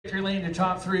victory lane to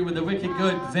top three with the Wicked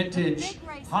Good Vintage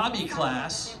Hobby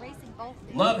Class.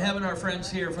 Love having our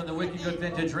friends here from the Wicked Good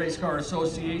Vintage Race Car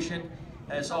Association.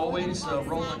 As always,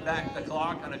 rolling back the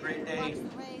clock on a great day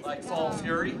like Fall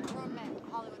Fury.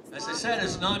 As I said,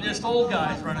 it's not just old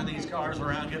guys running these cars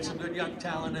around. Get some good young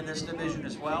talent in this division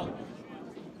as well.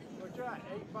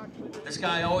 This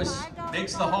guy always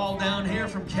makes the haul down here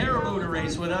from Caribou to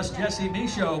race with us, Jesse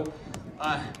Michaud.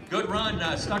 Good run,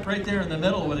 stuck right there in the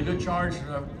middle with a good charge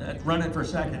running for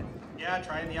second. Yeah,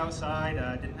 trying the outside.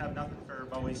 Didn't have nothing for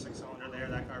Bowie's 6-cylinder there.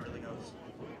 That car really goes.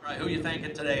 All right, who you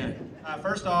thanking today?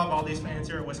 First off, all these fans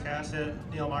here at Wiscasset.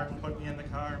 Neil Martin put me in the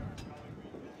car.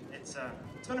 It's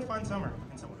been a fun summer.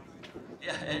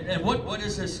 Yeah, and what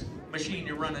is this machine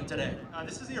you're running today?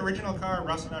 This is the original car,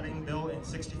 Russ Nutting, built in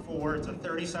 '64. It's a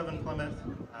 37 Plymouth,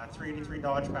 383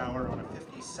 Dodge Power on a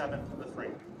 57 Plymouth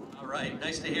frame. All right,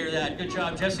 nice to hear that. Good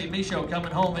job, Jesse Michaud,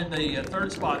 coming home in the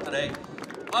third spot today.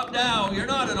 Up now, you're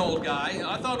not an old guy.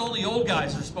 I thought only old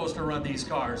guys are supposed to run these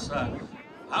cars.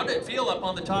 How did it feel up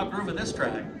on the top groove of this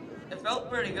track? It felt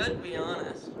pretty good, to be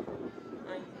honest.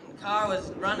 The car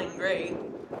was running great.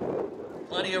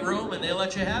 Plenty of room, and they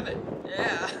let you have it.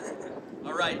 Yeah.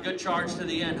 All right, good charge to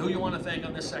the end. Who you want to thank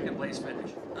on this second place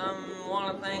finish?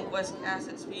 Want to thank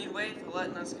Wiscasset Speedway for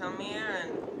letting us come here,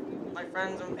 and my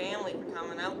friends and family for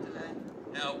coming out today.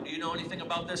 Now, do you know anything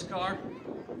about this car?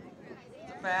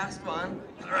 It's a fast one.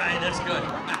 All right, that's good.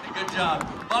 Good job.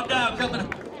 Up now, coming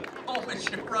home as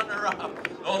your runner-up.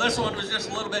 Oh, this one was just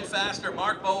a little bit faster.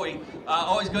 Mark Bowie,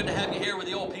 always good to have you here with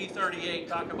the old P38.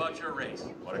 Talk about your race.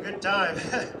 What a good time.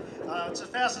 It's as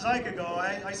fast as I could go.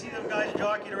 I see them guys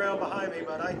jockeying around behind me,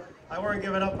 but I weren't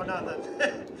giving up for nothing.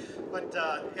 But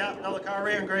yeah, no, the car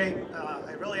ran great.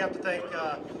 I really have to thank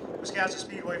Wiscasset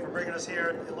Speedway for bringing us here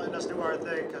and letting us do our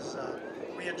thing, because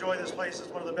we enjoy this place. It's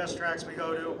one of the best tracks we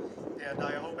go to, and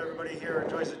I hope everybody here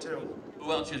enjoys it too.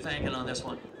 Who else you thanking on this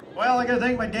one? Well, I got to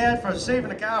thank my dad for saving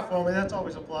the car for me. That's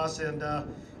always a plus. And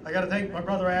I got to thank my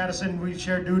brother Addison. We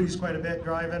shared duties quite a bit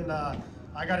driving.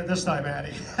 I got it this time,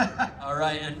 Addy. All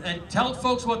right, and tell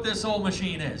folks what this old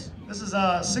machine is. This is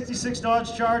a '66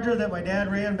 Dodge Charger that my dad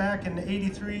ran back in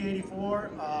 '83, '84.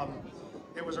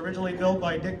 It was originally built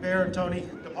by Dick Bear and Tony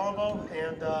DePombo,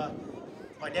 and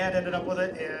my dad ended up with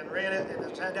it and ran it, and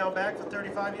it's had down back for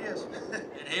 35 years.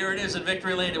 And here it is in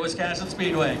victory lane to Wiscasset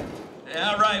Speedway.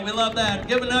 All right, we love that.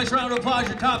 Give a nice round of applause.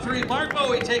 Your top three. Mark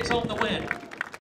Bowie takes home the win.